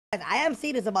I am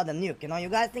serious about the nuke, you know. You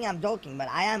guys think I'm joking, but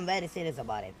I am very serious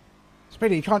about it.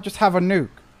 Speedy, you can't just have a nuke.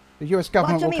 The US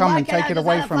government will come and take it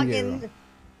away from you.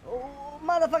 Oh,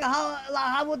 motherfucker,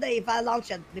 how would they if I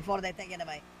launch it before they take it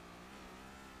away?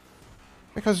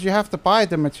 Because you have to buy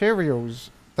the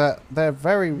materials that they're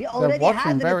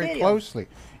watching very closely.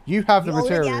 You have the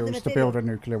materials to build a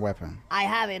nuclear weapon. I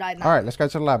have it right now. Alright, let's go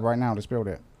to the lab right now. Let's build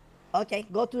it. Okay,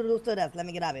 go to the roof to that. Let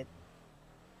me grab it.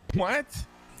 What?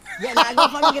 Yeah, nah, go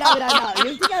fucking grab it right now.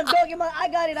 You think I'm joking, man? I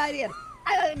got it right here.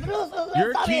 Bruce,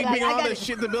 you're keeping all this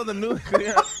shit to build a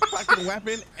nuclear fucking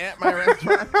weapon at my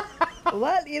restaurant?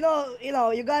 Well, you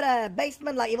know, you got a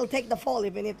basement, like, it will take the fall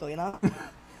if you need to, you know?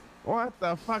 What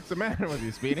the fuck's the matter with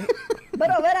you, Speedy? But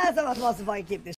where else am I supposed to fucking keep this